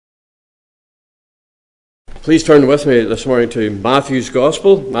Please turn with me this morning to Matthew's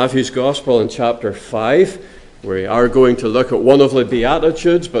Gospel in chapter 5. We are going to look at one of the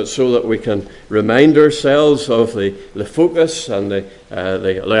Beatitudes, but so that we can remind ourselves of the focus and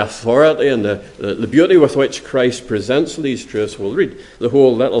the authority and the beauty with which Christ presents these truths, we'll read the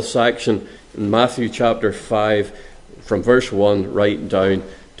whole little section in Matthew chapter 5 from verse 1 right down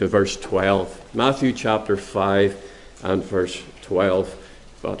to verse 12. Matthew chapter 5 and verse 12.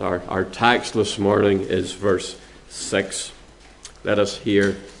 But our text this morning is verse 6. Let us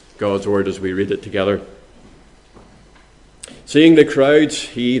hear God's word as we read it together. Seeing the crowds,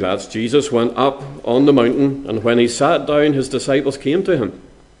 he, that's Jesus, went up on the mountain, and when he sat down, his disciples came to him.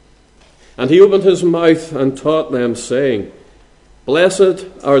 And he opened his mouth and taught them, saying, Blessed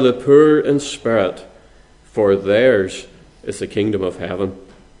are the poor in spirit, for theirs is the kingdom of heaven.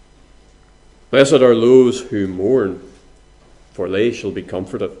 Blessed are those who mourn, for they shall be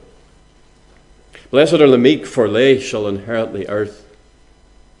comforted. Blessed are the meek, for they shall inherit the earth.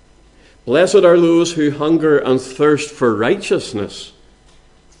 Blessed are those who hunger and thirst for righteousness,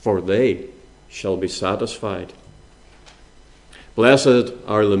 for they shall be satisfied. Blessed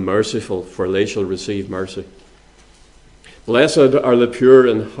are the merciful, for they shall receive mercy. Blessed are the pure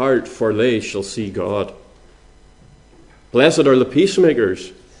in heart, for they shall see God. Blessed are the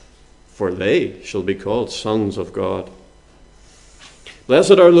peacemakers, for they shall be called sons of God.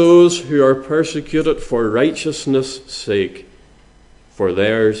 Blessed are those who are persecuted for righteousness' sake, for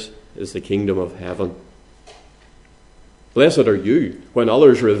theirs is the kingdom of heaven. Blessed are you when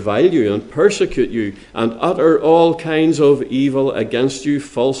others revile you and persecute you and utter all kinds of evil against you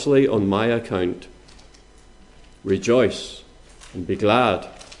falsely on my account. Rejoice and be glad,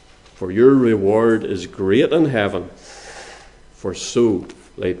 for your reward is great in heaven, for so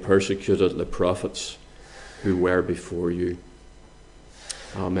they persecuted the prophets who were before you.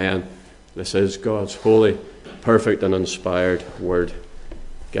 Amen. This is God's holy, perfect and inspired word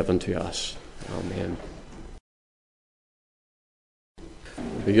given to us. Amen.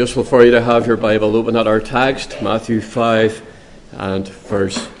 It'll be useful for you to have your Bible open at our text, Matthew 5 and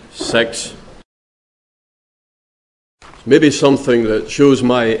verse 6. Maybe something that shows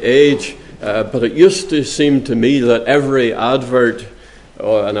my age, but it used to seem to me that every advert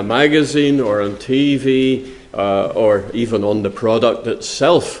in a magazine or on TV or even on the product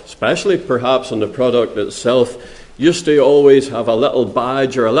itself, especially perhaps on the product itself, used to always have a little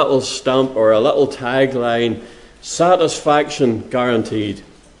badge or a little stamp or a little tagline, satisfaction guaranteed.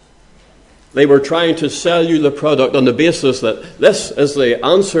 They were trying to sell you the product on the basis that this is the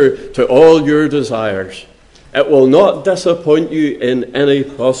answer to all your desires. It will not disappoint you in any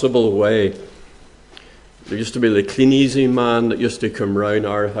possible way. There used to be the Clean Easy man that used to come round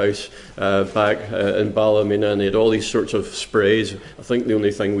our house back in Ballymena, and he had all these sorts of sprays. I think the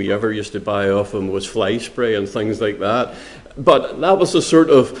only thing we ever used to buy off him was fly spray and things like that. But that was the sort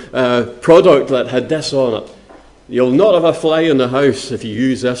of product that had this on it. You'll not have a fly in the house if you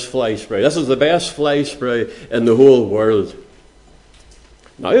use this fly spray. This is the best fly spray in the whole world.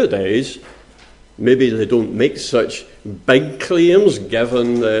 Nowadays, maybe they don't make such big claims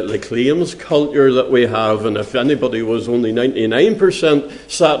given the claims culture that we have, and if anybody was only 99%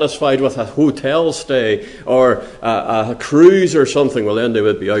 satisfied with a hotel stay or a cruise or something, well then they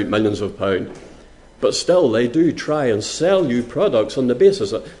would be out millions of pounds. But still they do try and sell you products on the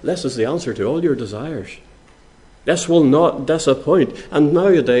basis that this is the answer to all your desires. This will not disappoint. And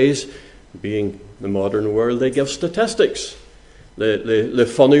nowadays, being the modern world, they give statistics.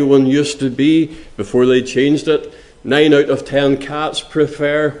 The funny one used to be, before they changed it, 9 out of 10 cats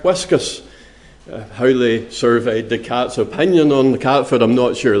prefer Whiskas. How they surveyed the cat's opinion on the cat food, I'm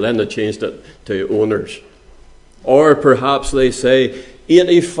not sure. Then they changed it to owners. Or perhaps they say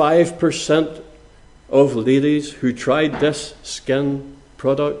 85% of ladies who tried this skin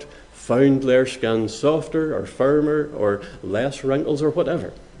product found their skin softer or firmer or less wrinkles or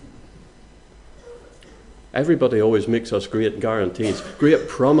whatever. Everybody always makes us great guarantees, great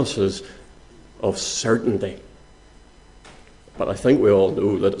promises of certainty. But I think we all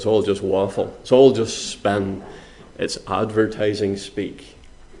know that it's all just waffle. It's all just spin. It's advertising speak.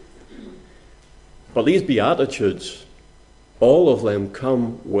 But these Beatitudes, all of them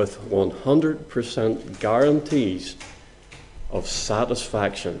come with 100% guarantees of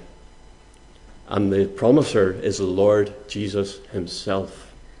satisfaction. And the promiser is the Lord Jesus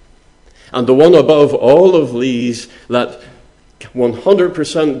himself. And the one above all of these that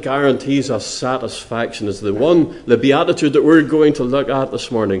 100% guarantees us satisfaction is the beatitude that we're going to look at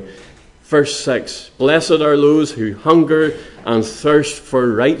this morning. Verse 6, Blessed are those who hunger and thirst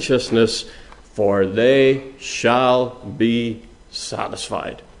for righteousness, for they shall be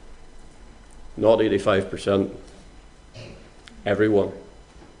satisfied. not 85%. Everyone,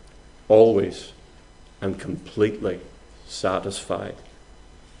 always and completely satisfied.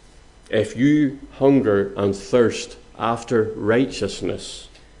 If you hunger and thirst after righteousness,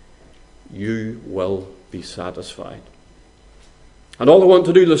 you will be satisfied. And all I want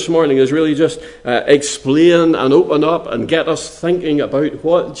to do this morning is really just explain and open up and get us thinking about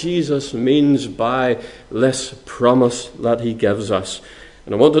what Jesus means by this promise that he gives us.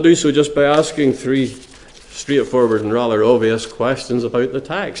 And I want to do so just by asking three straightforward and rather obvious questions about the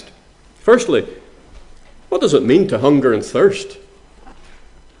text. Firstly, what does it mean to hunger and thirst?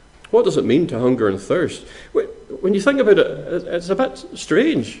 What does it mean to hunger and thirst? When you think about it, it's a bit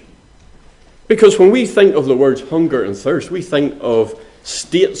strange. Because when we think of the words hunger and thirst, we think of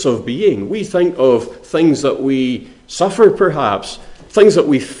states of being. We think of things that we suffer, perhaps, things that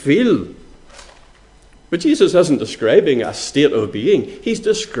we feel. But Jesus isn't describing a state of being. He's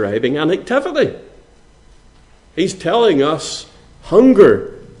describing an activity. He's telling us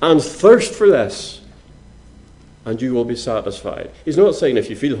hunger and thirst for this, and you will be satisfied. He's not saying if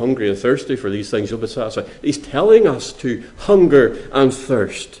you feel hungry and thirsty for these things, you'll be satisfied. He's telling us to hunger and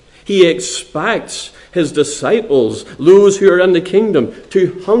thirst. He expects his disciples, those who are in the kingdom,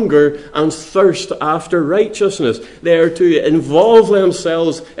 to hunger and thirst after righteousness. They are to involve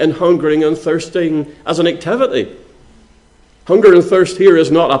themselves in hungering and thirsting as an activity. Hunger and thirst here is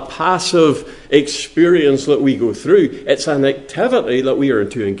not a passive experience that we go through. It's an activity that we are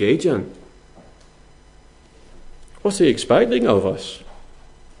to engage in. What's he expecting of us?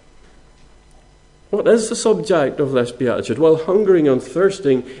 What is the subject of this beatitude? Well, hungering and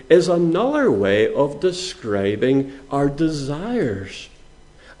thirsting is another way of describing our desires,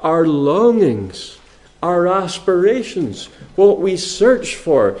 our longings, our aspirations, what we search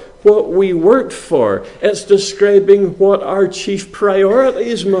for, what we work for. It's describing what our chief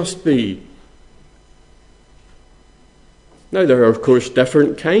priorities must be. Now, there are, of course,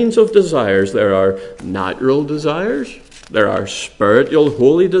 different kinds of desires. There are natural desires. There are spiritual,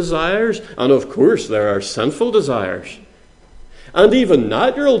 holy desires, and of course there are sinful desires. And even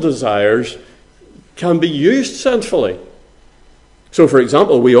natural desires can be used sinfully. So, for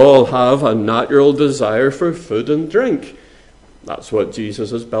example, we all have a natural desire for food and drink. That's what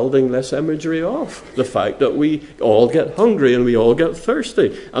Jesus is building this imagery of. The fact that we all get hungry and we all get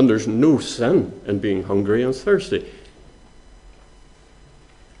thirsty. And there's no sin in being hungry and thirsty.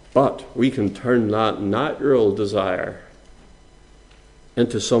 But we can turn that natural desire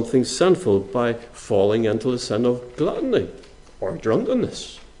into something sinful by falling into the sin of gluttony or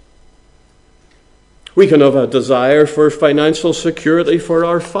drunkenness. We can have a desire for financial security for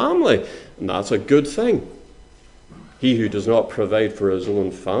our family, and that's a good thing. He who does not provide for his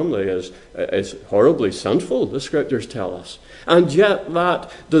own family is horribly sinful, the scriptures tell us. And yet that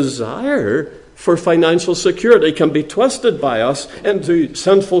desire for financial security can be twisted by us into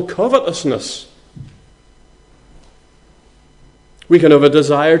sinful covetousness. We can have a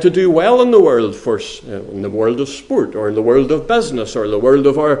desire to do well in the world, in the world of sport, or in the world of business, or the world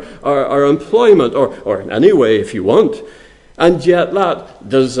of our employment, or in any way if you want. And yet that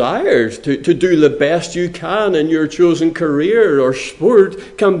desire to do the best you can in your chosen career or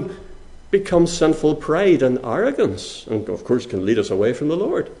sport can become sinful pride and arrogance, and of course can lead us away from the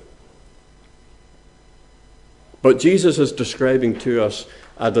Lord. But Jesus is describing to us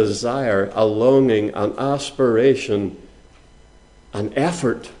a desire, a longing, an aspiration, an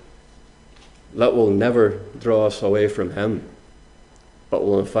effort that will never draw us away from him, but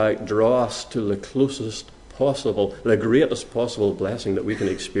will in fact draw us to the closest possible, the greatest possible blessing that we can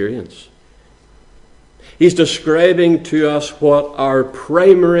experience. He's describing to us what our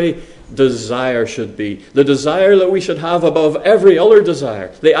primary desire should be, the desire that we should have above every other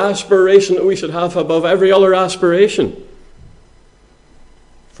desire, the aspiration that we should have above every other aspiration,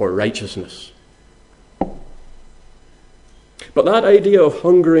 for righteousness. But that idea of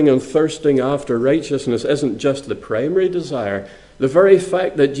hungering and thirsting after righteousness isn't just the primary desire. The very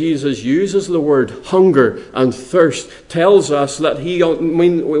fact that Jesus uses the word hunger and thirst tells us that he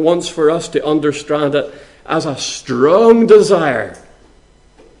wants for us to understand it as a strong desire.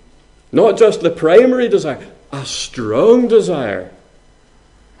 Not just the primary desire, a strong desire.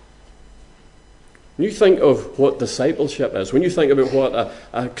 When you think of what discipleship is, when you think about what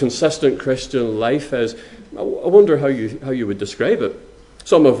a consistent Christian life is, I wonder how you would describe it.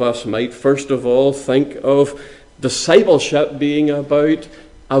 Some of us might first of all think of discipleship being about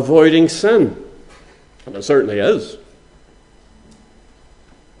avoiding sin. And it certainly is.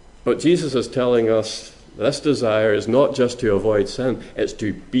 But Jesus is telling us this desire is not just to avoid sin, it's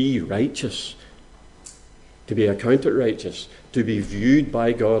to be righteous, to be accounted righteous, to be viewed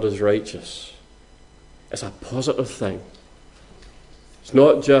by God as righteous. It's a positive thing. It's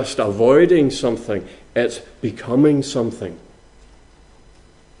not just avoiding something, it's becoming something.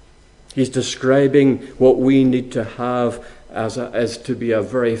 He's describing what we need to have as to be a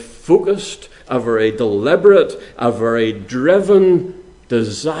very focused, a very deliberate, a very driven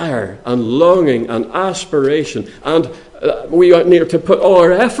desire and longing and aspiration. And we need to put all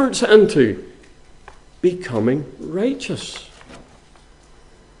our efforts into becoming righteous.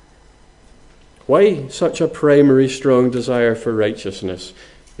 Why such a primary strong desire for righteousness?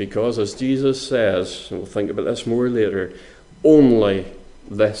 Because, as Jesus says, and we'll think about this more later, only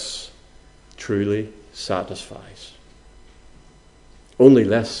this truly satisfies. Only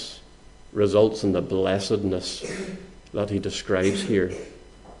this results in the blessedness that he describes here.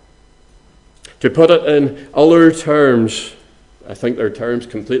 To put it in other terms, I think they're terms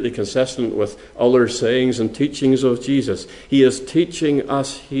completely consistent with other sayings and teachings of Jesus. He is teaching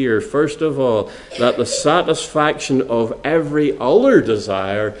us here, first of all, that the satisfaction of every other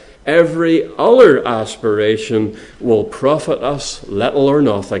desire, every other aspiration will profit us little or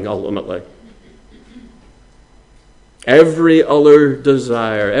nothing ultimately. Every other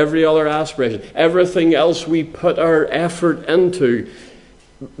desire, every other aspiration, everything else we put our effort into,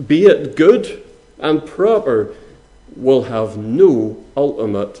 be it good and proper, will have no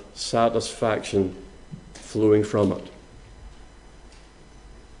ultimate satisfaction flowing from it.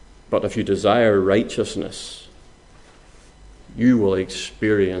 But if you desire righteousness, you will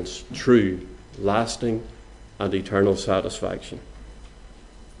experience true, lasting, and eternal satisfaction.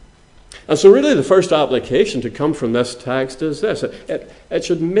 And so really the first application to come from this text is this. It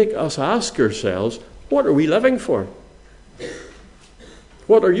should make us ask ourselves, what are we living for?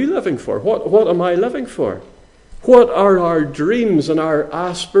 What are you living for? What am I living for? What are our dreams and our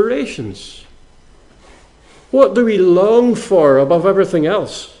aspirations? What do we long for above everything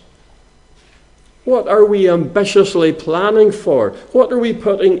else? What are we ambitiously planning for? What are we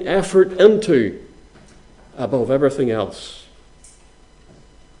putting effort into above everything else?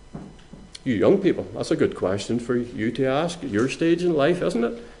 You young people, that's a good question for you to ask at your stage in life, isn't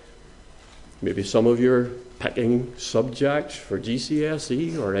it? Maybe some of you are picking subjects for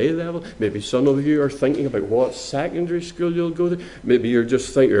GCSE or A-level. Maybe some of you are thinking about what secondary school you'll go to. Maybe you're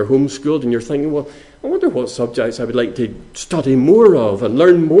just thinking you're homeschooled and you're thinking, well, I wonder what subjects I would like to study more of and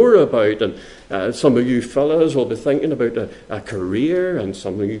learn more about. And some of you fellas will be thinking about a career, and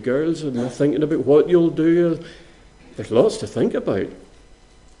some of you girls will be thinking about what you'll do. There's lots to think about.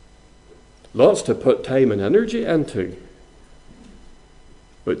 Lots to put time and energy into.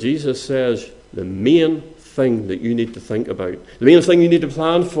 But Jesus says the main thing that you need to think about, the main thing you need to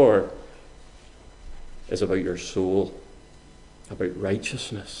plan for, is about your soul, about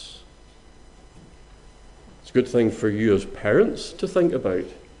righteousness. It's a good thing for you as parents to think about.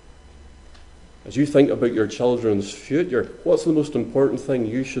 As you think about your children's future, what's the most important thing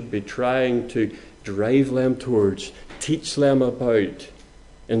you should be trying to drive them towards, teach them about,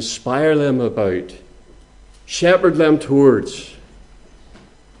 inspire them about, shepherd them towards?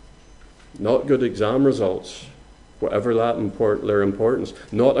 Not good exam results, whatever their importance.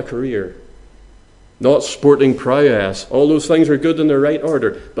 Not a career. Not sporting prowess. All those things are good in their right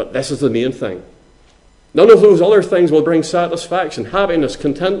order, but this is the main thing. None of those other things will bring satisfaction, happiness,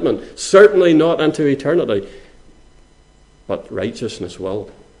 contentment, certainly not into eternity. But righteousness will.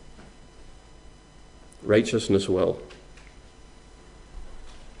 Righteousness will.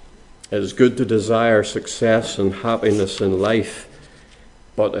 It is good to desire success and happiness in life.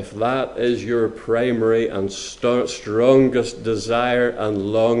 But if that is your primary and strongest desire and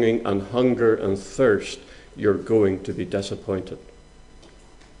longing and hunger and thirst, you're going to be disappointed.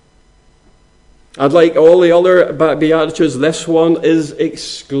 And like all the other Beatitudes, this one is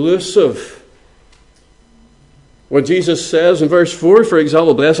exclusive. When Jesus says in verse 4, for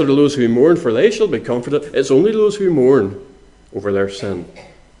example, blessed are those who mourn, for they shall be comforted. It's only those who mourn over their sin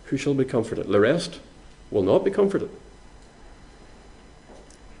who shall be comforted. The rest will not be comforted.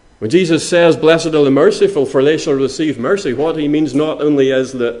 When Jesus says, blessed are the merciful, for they shall receive mercy, what he means not only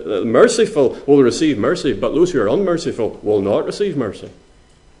is that the merciful will receive mercy, but those who are unmerciful will not receive mercy.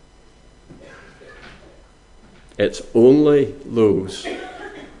 It's only those,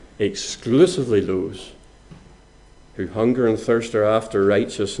 exclusively those, who hunger and thirst after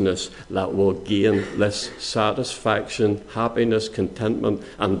righteousness that will gain this satisfaction, happiness, contentment,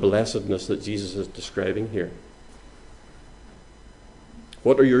 and blessedness that Jesus is describing here.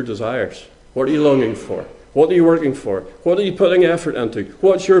 What are your desires? What are you longing for? What are you working for? What are you putting effort into?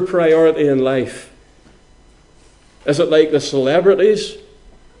 What's your priority in life? Is it like the celebrities?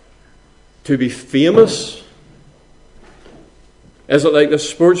 To be famous? Is it like the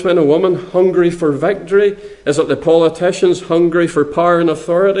sportsmen and women hungry for victory? Is it the politicians hungry for power and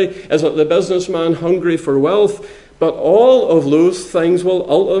authority? Is it the businessman hungry for wealth? But all of those things will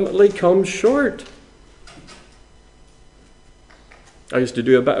ultimately come short. I used to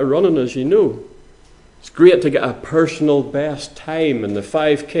do a bit of running, as you know. It's great to get a personal best time in the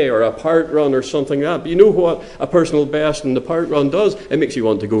 5K or a park run or something like that. But you know what a personal best in the park run does? It makes you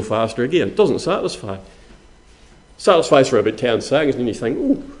want to go faster again. It doesn't satisfy. It satisfies for about 10 seconds, and then you think,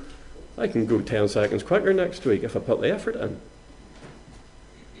 oh, I can go 10 seconds quicker next week if I put the effort in.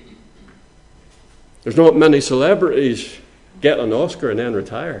 There's not many celebrities get an Oscar and then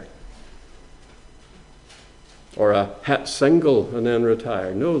retire. Or a hit single and then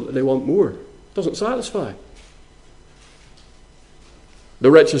retire. No, they want more. It doesn't satisfy.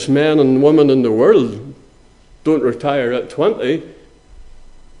 The richest men and women in the world don't retire at 20.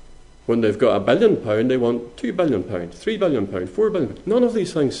 When they've got £1 billion, they want £2 billion, £3 billion, £4 billion. None of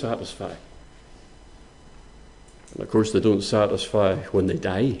these things satisfy. And of course, they don't satisfy when they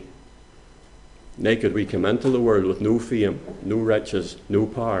die. Naked we come into the world with no fame, no riches, no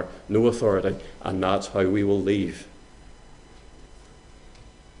power, no authority, and that's how we will leave.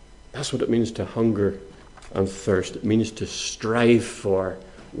 That's what it means to hunger and thirst. It means to strive for,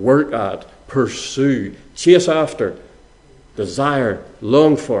 work at, pursue, chase after, desire,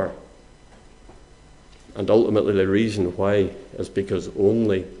 long for. And ultimately the reason why is because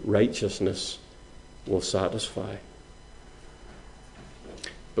only righteousness will satisfy.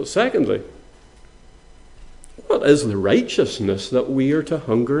 But secondly, what is the righteousness that we are to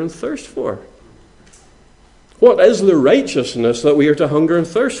hunger and thirst for? What is the righteousness that we are to hunger and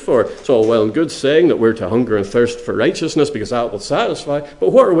thirst for? It's all well and good saying that we're to hunger and thirst for righteousness because that will satisfy,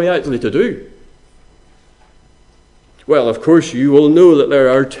 but what are we actually to do? Well, of course, you will know that there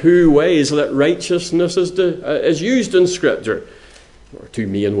are two ways that righteousness is used in Scripture. Or two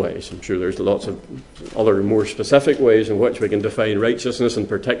main ways. I'm sure there's lots of other more specific ways in which we can define righteousness in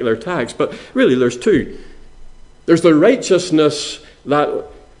particular texts, but really there's two. There's the righteousness that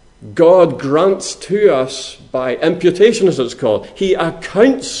God grants to us by imputation, as it's called. He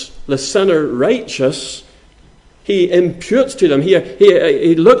accounts the sinner righteous. He imputes to them.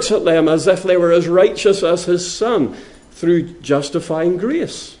 He looks at them as if they were as righteous as his Son through justifying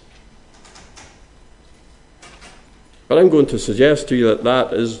grace. But I'm going to suggest to you that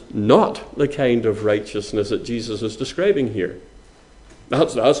that is not the kind of righteousness that Jesus is describing here.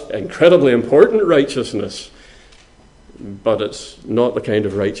 That's incredibly important righteousness. But it's not the kind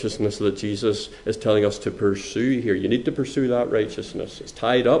of righteousness that Jesus is telling us to pursue here. You need to pursue that righteousness. It's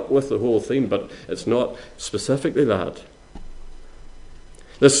tied up with the whole theme, but it's not specifically that.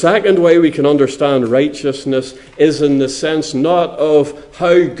 The second way we can understand righteousness is in the sense not of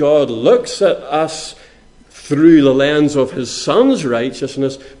how God looks at us through the lens of his Son's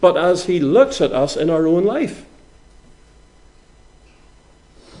righteousness, but as he looks at us in our own life.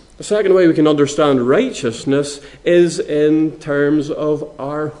 The second way we can understand righteousness is in terms of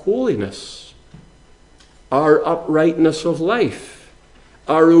our holiness, our uprightness of life,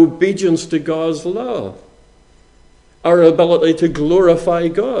 our obedience to God's law, our ability to glorify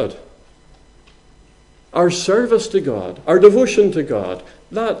God, our service to God, our devotion to God.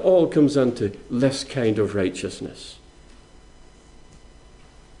 That all comes into this kind of righteousness.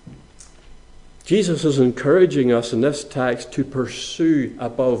 Jesus is encouraging us in this text to pursue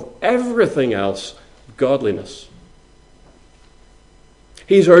above everything else godliness.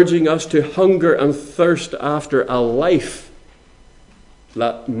 He's urging us to hunger and thirst after a life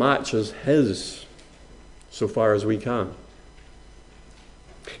that matches his so far as we can.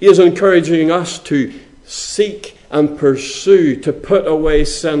 He is encouraging us to seek and pursue, to put away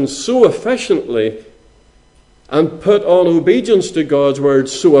sin so efficiently and put on obedience to God's word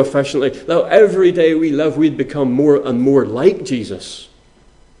so efficiently that every day we live, we'd become more and more like Jesus.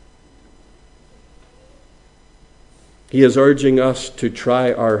 He is urging us to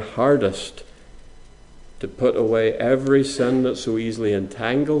try our hardest to put away every sin that so easily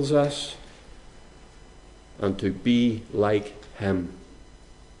entangles us and to be like him.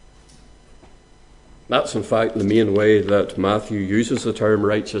 That's, in fact, the main way that Matthew uses the term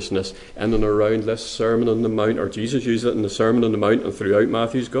righteousness in and around this Sermon on the Mount, or Jesus uses it in the Sermon on the Mount and throughout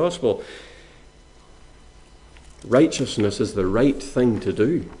Matthew's Gospel. Righteousness is the right thing to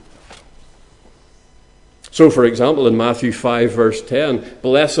do. So, for example, in Matthew 5, verse 10,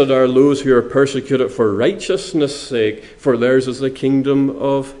 "Blessed are those who are persecuted for righteousness' sake, for theirs is the kingdom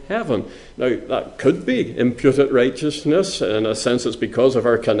of heaven." Now, that could be imputed righteousness. In a sense, it's because of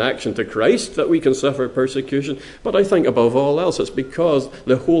our connection to Christ that we can suffer persecution. But I think above all else, it's because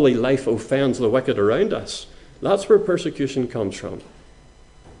the holy life offends the wicked around us. That's where persecution comes from.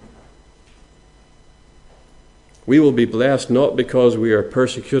 We will be blessed not because we are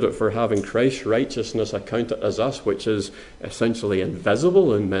persecuted for having Christ's righteousness accounted as us, which is essentially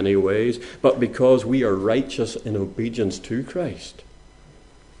invisible in many ways, but because we are righteous in obedience to Christ.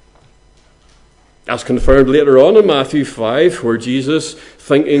 As confirmed later on in Matthew 5, where Jesus,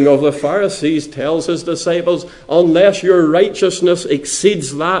 thinking of the Pharisees, tells his disciples, unless your righteousness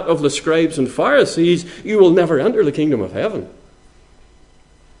exceeds that of the scribes and Pharisees, you will never enter the kingdom of heaven.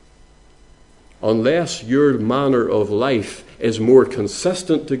 Unless your manner of life is more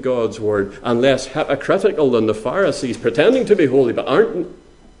consistent to God's word and less hypocritical than the Pharisees, pretending to be holy but aren't,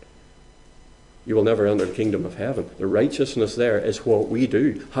 you will never enter the kingdom of heaven. The righteousness there is what we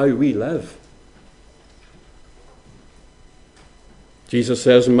do, how we live. Jesus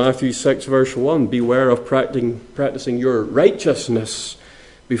says in Matthew 6 verse 1, beware of practicing your righteousness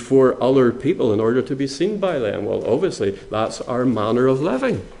before other people in order to be seen by them. Well, obviously, that's our manner of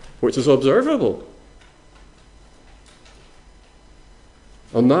living, which is observable.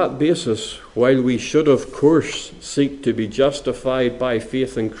 On that basis, while we should of course seek to be justified by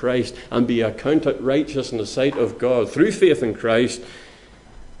faith in Christ and be accounted righteous in the sight of God through faith in Christ,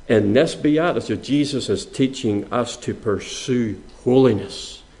 in this beatitude, Jesus is teaching us to pursue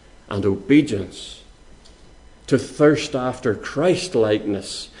holiness and obedience, to thirst after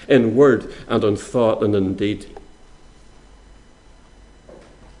Christ-likeness in word and in thought and in deed.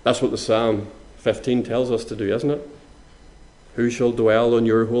 That's what the Psalm 15 tells us to do, isn't it? Who shall dwell on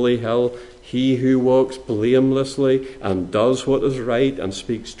your holy hill? He who walks blamelessly and does what is right and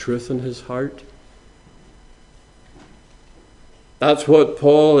speaks truth in his heart. That's what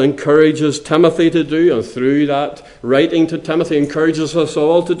Paul encourages Timothy to do, and through that writing to Timothy encourages us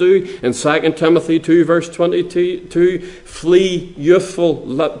all to do. In 2 Timothy 2 verse 22, flee youthful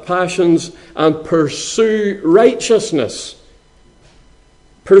passions and pursue righteousness.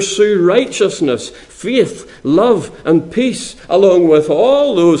 Pursue righteousness, faith, love, and peace, along with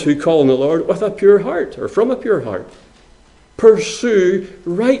all those who call on the Lord with a pure heart, or from a pure heart. Pursue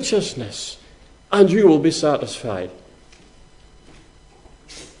righteousness, and you will be satisfied.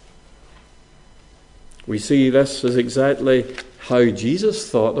 We see this is exactly how Jesus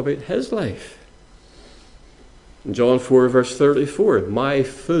thought about his life. In John 4 verse 34, my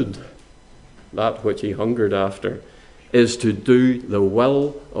food, that which he hungered after, is to do the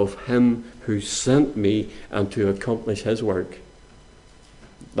will of him who sent me and to accomplish his work.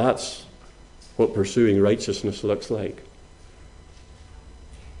 That's what pursuing righteousness looks like.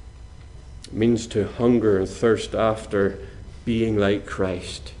 It means to hunger and thirst after being like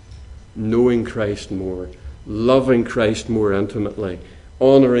Christ, knowing Christ more, loving Christ more intimately,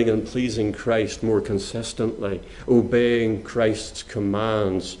 honouring and pleasing Christ more consistently, obeying Christ's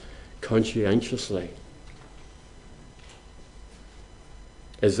commands conscientiously.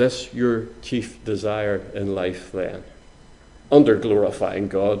 Is this your chief desire in life then? Under glorifying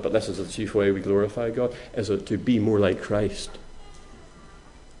God, but this is the chief way we glorify God, is it to be more like Christ?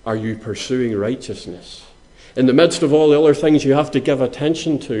 Are you pursuing righteousness? In the midst of all the other things you have to give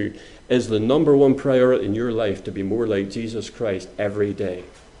attention to, is the number one priority in your life to be more like Jesus Christ every day?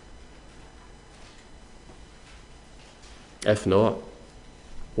 If not,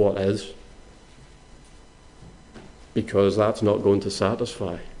 what is? Because that's not going to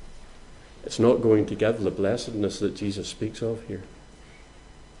satisfy. It's not going to give the blessedness that Jesus speaks of here.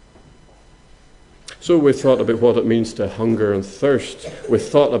 So we've thought about what it means to hunger and thirst. We've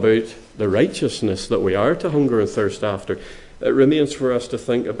thought about the righteousness that we are to hunger and thirst after. It remains for us to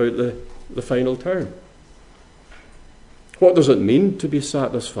think about the final term. What does it mean to be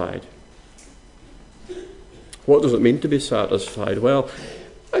satisfied? What does it mean to be satisfied? Well,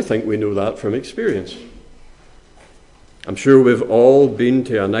 I think we know that from experience. I'm sure we've all been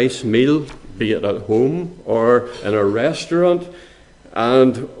to a nice meal, be it at home or in a restaurant,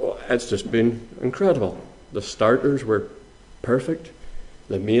 and it's just been incredible. The starters were perfect.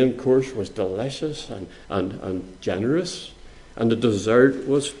 The main course was delicious and generous. And the dessert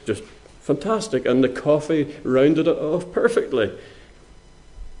was just fantastic. And the coffee rounded it off perfectly.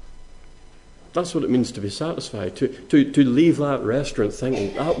 That's what it means to be satisfied. To leave that restaurant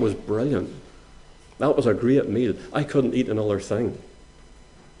thinking, that was brilliant. That was a great meal. I couldn't eat another thing.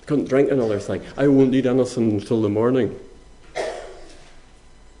 Couldn't drink another thing. I won't eat anything until the morning.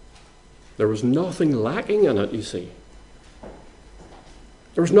 There was nothing lacking in it, you see.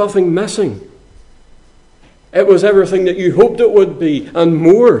 There was nothing missing. It was everything that you hoped it would be and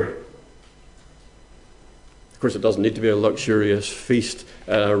more. course, it doesn't need to be a luxurious feast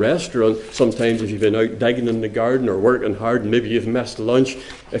at a restaurant. Sometimes if you've been out digging in the garden or working hard and maybe you've missed lunch,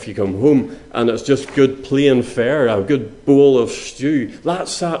 if you come home and it's just good plain fare, a good bowl of stew, that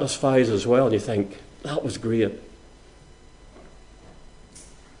satisfies as well. And you think, that was great.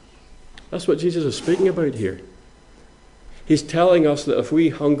 That's what Jesus is speaking about here. He's telling us that if we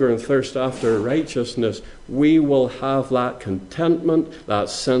hunger and thirst after righteousness, we will have that contentment, that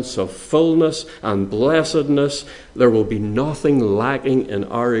sense of fullness and blessedness. There will be nothing lacking in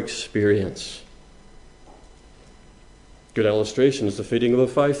our experience. Good illustration is the feeding of the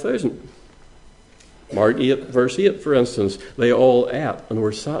 5,000. Mark 8, verse 8, for instance. They all ate and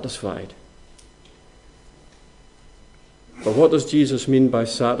were satisfied. But what does Jesus mean by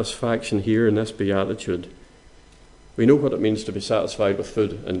satisfaction here in this beatitude? We know what it means to be satisfied with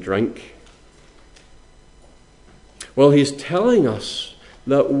food and drink. Well, he's telling us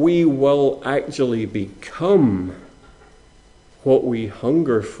that we will actually become what we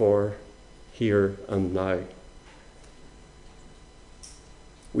hunger for here and now.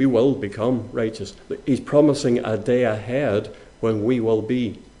 We will become righteous. He's promising a day ahead when we will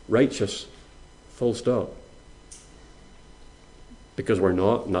be righteous. Full stop. Because we're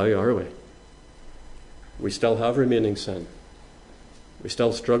not now, are we? We still have remaining sin. We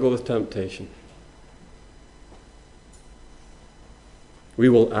still struggle with temptation. We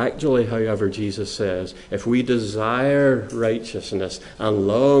will actually, however, Jesus says, if we desire righteousness and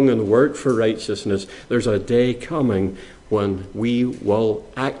long and work for righteousness, there's a day coming when we will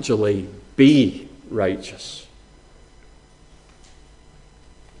actually be righteous.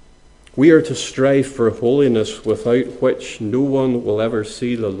 We are to strive for holiness without which no one will ever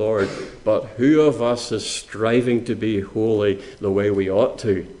see the Lord. But who of us is striving to be holy the way we ought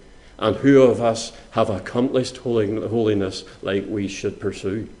to? And who of us have accomplished holiness like we should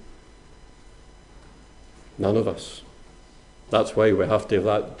pursue? None of us. That's why we have to have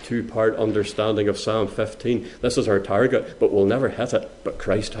that two-part understanding of Psalm 15. This is our target, but we'll never hit it. But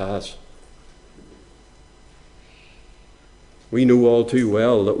Christ has. We know all too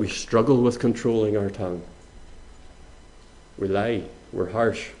well that we struggle with controlling our tongue. We lie, we're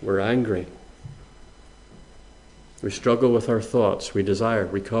harsh, we're angry. We struggle with our thoughts, we desire,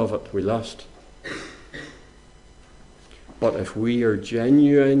 we covet, we lust. But if we are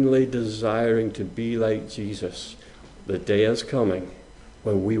genuinely desiring to be like Jesus, the day is coming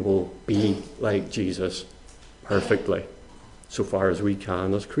when we will be like Jesus perfectly, so far as we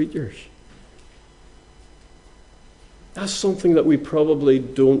can as creatures. That's something that we probably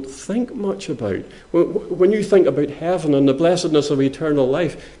don't think much about. When you think about heaven and the blessedness of eternal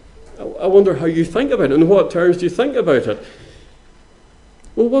life, I wonder how you think about it. In what terms do you think about it?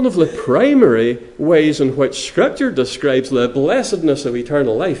 Well, one of the primary ways in which Scripture describes the blessedness of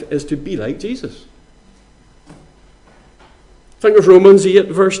eternal life is to be like Jesus. Think of Romans 8,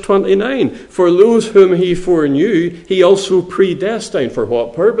 verse 29. For those whom he foreknew, he also predestined. For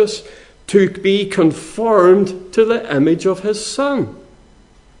what purpose? To be conformed to the image of his Son.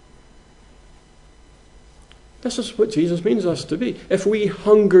 This is what Jesus means us to be. If we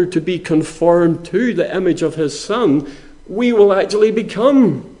hunger to be conformed to the image of his Son, we will actually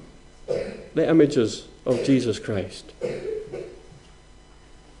become the images of Jesus Christ.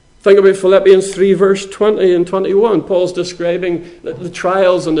 Think about Philippians 3, verse 20 and 21. Paul's describing the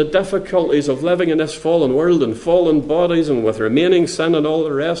trials and the difficulties of living in this fallen world and fallen bodies and with remaining sin and all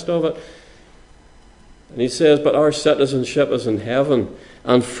the rest of it. And he says, but our citizenship is in heaven,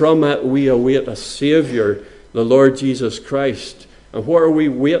 and from it we await a Saviour, the Lord Jesus Christ. And what are we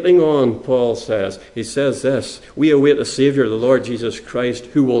waiting on, Paul says? He says this, we await a Saviour, the Lord Jesus Christ,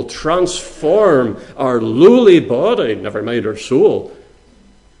 who will transform our lowly body, never mind our soul,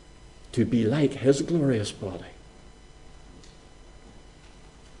 to be like his glorious body.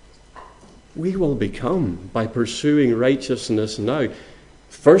 We will become, by pursuing righteousness now,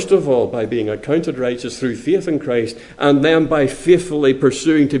 first of all, by being accounted righteous through faith in Christ, and then by faithfully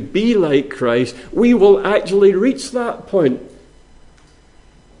pursuing to be like Christ, we will actually reach that point.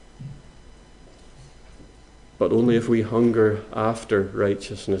 But only if we hunger after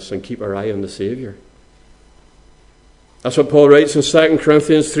righteousness and keep our eye on the Saviour. That's what Paul writes in 2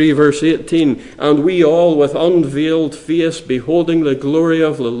 Corinthians 3, verse 18. And we all, with unveiled face, beholding the glory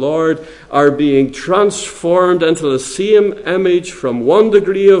of the Lord, are being transformed into the same image from one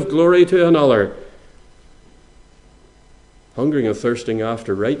degree of glory to another. Hungering and thirsting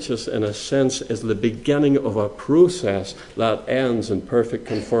after righteousness, in a sense, is the beginning of a process that ends in perfect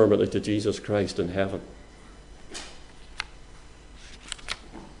conformity to Jesus Christ in heaven.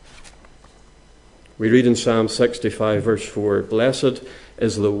 We read in Psalm 65, verse 4, blessed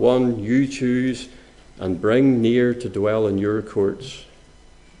is the one you choose and bring near to dwell in your courts,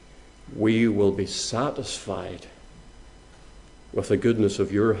 we will be satisfied with the goodness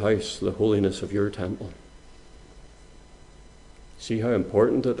of your house, the holiness of your temple. See how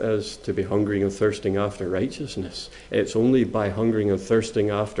important it is to be hungering and thirsting after righteousness. It's only by hungering and thirsting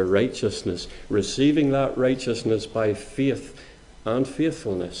after righteousness, receiving that righteousness by faith and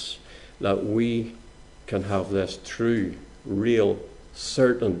faithfulness, that we can have this true, real,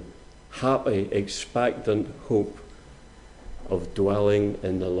 certain, happy, expectant hope of dwelling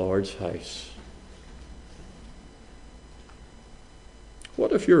in the Lord's house.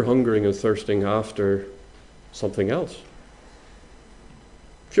 What if you're hungering and thirsting after something else?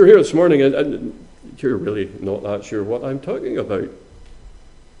 If you're here this morning and you're really not that sure what I'm talking about,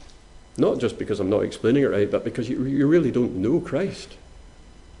 not just because I'm not explaining it right, but because you really don't know Christ.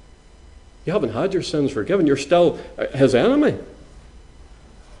 You haven't had your sins forgiven. You're still his enemy.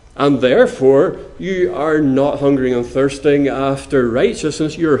 And therefore, you are not hungering and thirsting after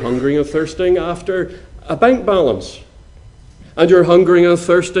righteousness. You're hungering and thirsting after a bank balance. And you're hungering and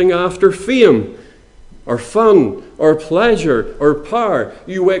thirsting after fame, or fun, or pleasure, or power.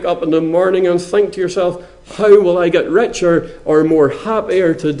 You wake up in the morning and think to yourself, how will I get richer or more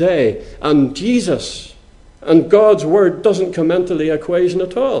happier today? And Jesus and God's word doesn't come into the equation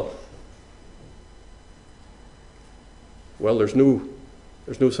at all. Well, there's no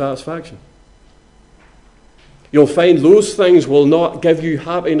satisfaction. You'll find those things will not give you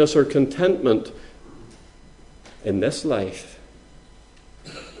happiness or contentment in this life,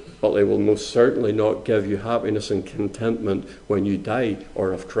 but they will most certainly not give you happiness and contentment when you die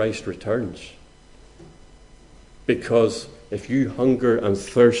or if Christ returns. Because if you hunger and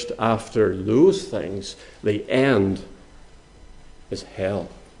thirst after those things, the end is hell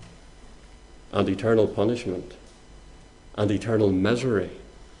and eternal punishment and eternal misery,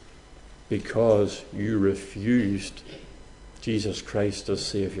 because you refused Jesus Christ as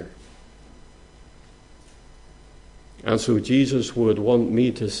Savior. And so Jesus would want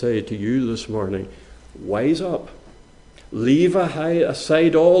me to say to you this morning, wise up. Leave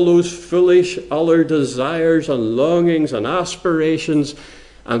aside all those foolish other desires and longings and aspirations,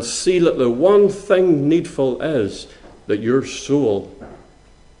 and see that the one thing needful is that your soul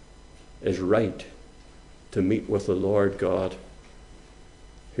is right to meet with the Lord God,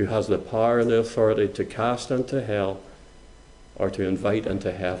 who has the power and the authority to cast into hell or to invite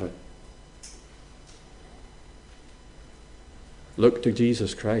into heaven. Look to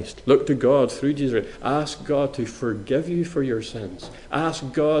Jesus Christ. Look to God through Jesus Christ. Ask God to forgive you for your sins.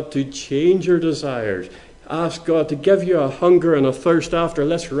 Ask God to change your desires. Ask God to give you a hunger and a thirst after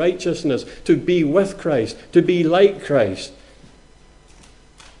less righteousness, to be with Christ, to be like Christ.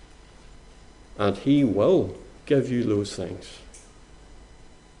 And He will give you those things.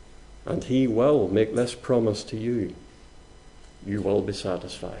 And He will make this promise to you. You will be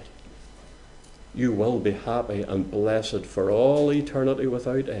satisfied. You will be happy and blessed for all eternity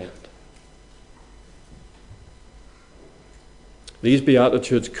without end. These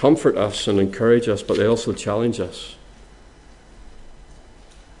Beatitudes comfort us and encourage us, but they also challenge us.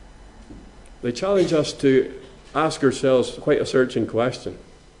 They challenge us to ask ourselves quite a searching question.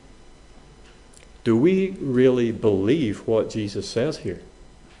 Do we really believe what Jesus says here?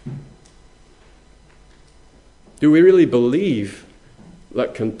 Do we really believe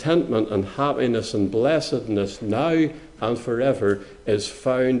that contentment and happiness and blessedness now and forever is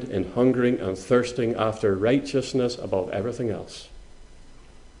found in hungering and thirsting after righteousness above everything else?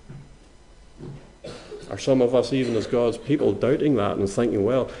 Are some of us, even as God's people, doubting that and thinking,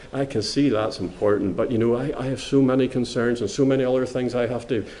 well, I can see that's important, but I have so many concerns and so many other things I have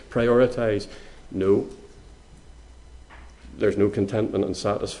to prioritize. No. There's no contentment and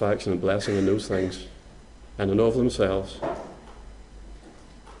satisfaction and blessing in those things in and of themselves.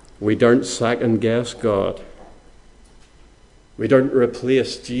 We don't second guess God. We don't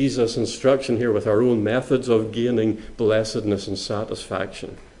replace Jesus' instruction here with our own methods of gaining blessedness and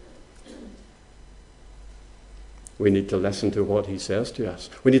satisfaction. We need to listen to what He says to us.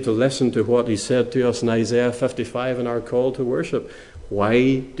 We need to listen to what He said to us in Isaiah 55 in our call to worship.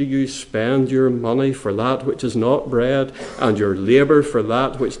 Why do you spend your money for that which is not bread, and your labour for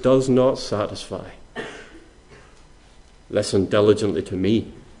that which does not satisfy? Listen diligently to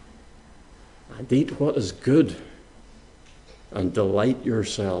me, and eat what is good, and delight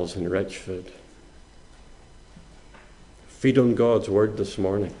yourselves in rich food. Feed on God's word this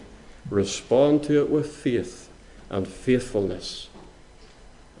morning. Respond to it with faith and faithfulness.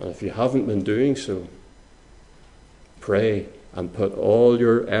 And if you haven't been doing so, pray and put all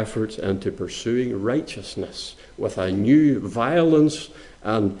your efforts into pursuing righteousness with a new violence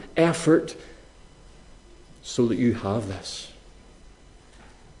and effort so that you have this,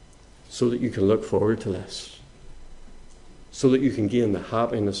 so that you can look forward to this, so that you can gain the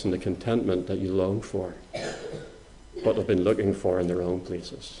happiness and the contentment that you long for, but have been looking for in the wrong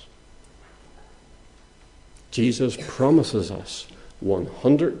places. Jesus promises us,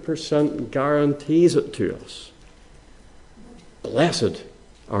 100% guarantees it to us. Blessed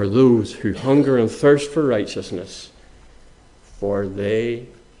are those who hunger and thirst for righteousness, for they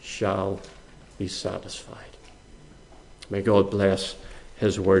shall be satisfied. May God bless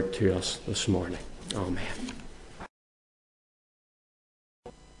his word to us this morning. Amen.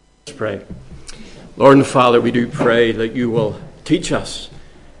 Let's pray. Lord and Father, we do pray that you will teach us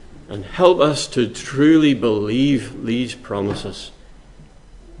and help us to truly believe these promises,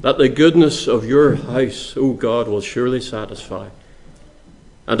 that the goodness of your house, O God, will surely satisfy,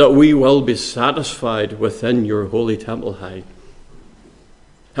 and that we will be satisfied within your holy temple high.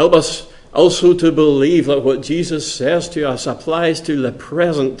 Help us also to believe that what Jesus says to us applies to the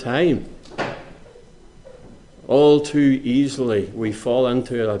present time. All too easily we fall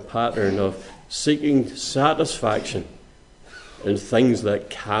into a pattern of seeking satisfaction in things that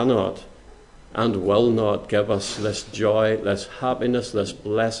cannot and will not give us this joy, this happiness, this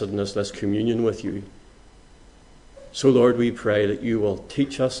blessedness, this communion with you. So, Lord, we pray that you will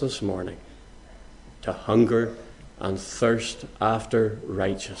teach us this morning to hunger and thirst after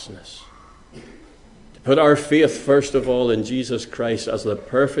righteousness. To put our faith, first of all, in Jesus Christ as the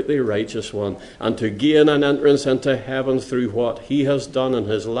perfectly righteous one, and to gain an entrance into heaven through what he has done in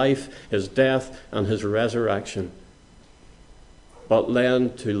his life, his death, and his resurrection. But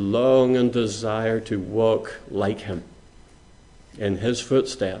then to long and desire to walk like him, in his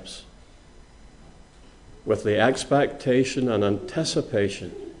footsteps, with the expectation and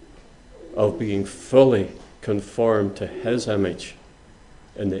anticipation of being fully conformed to his image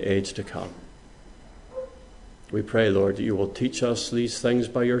in the age to come. We pray, Lord, that you will teach us these things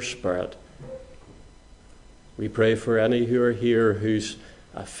by your Spirit. We pray for any who are here whose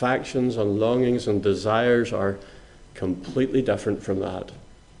affections and longings and desires are completely different from that.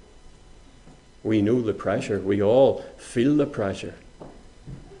 We know the pressure. We all feel the pressure.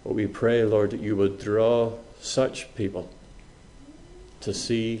 But we pray, Lord, that you would draw such people to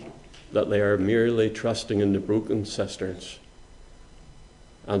see that they are merely trusting in the broken cisterns,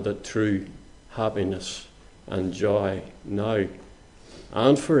 and that true happiness and joy now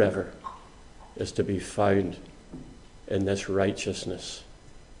and forever is to be found in this righteousness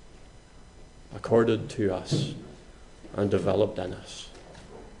accorded to us and developed in us.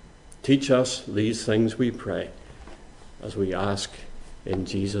 Teach us these things, we pray, as we ask in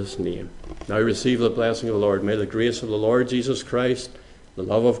Jesus' name. Now receive the blessing of the Lord. May the grace of the Lord Jesus Christ, the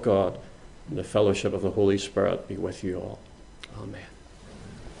love of God, and the fellowship of the Holy Spirit be with you all. Amen.